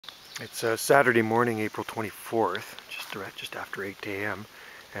It's Saturday morning, April 24th, just after 8 a.m.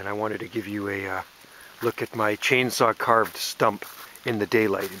 and I wanted to give you a look at my chainsaw carved stump in the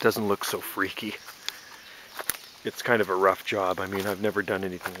daylight. It doesn't look so freaky. It's kind of a rough job. I mean, I've never done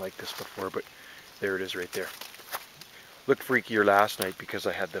anything like this before, but there it is right there. Looked freakier last night because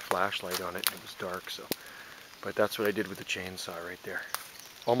I had the flashlight on it and it was dark, so. But that's what I did with the chainsaw right there.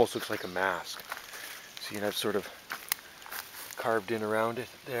 Almost looks like a mask. See, and I've sort of carved in around it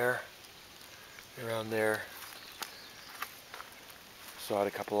there, around there. Sawed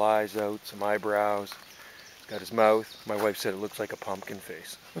a couple eyes out, some eyebrows. He's got his mouth. My wife said it looks like a pumpkin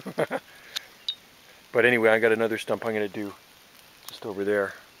face. But anyway, I got another stump I'm going to do just over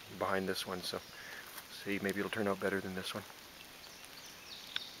there behind this one, so see, maybe it'll turn out better than this one.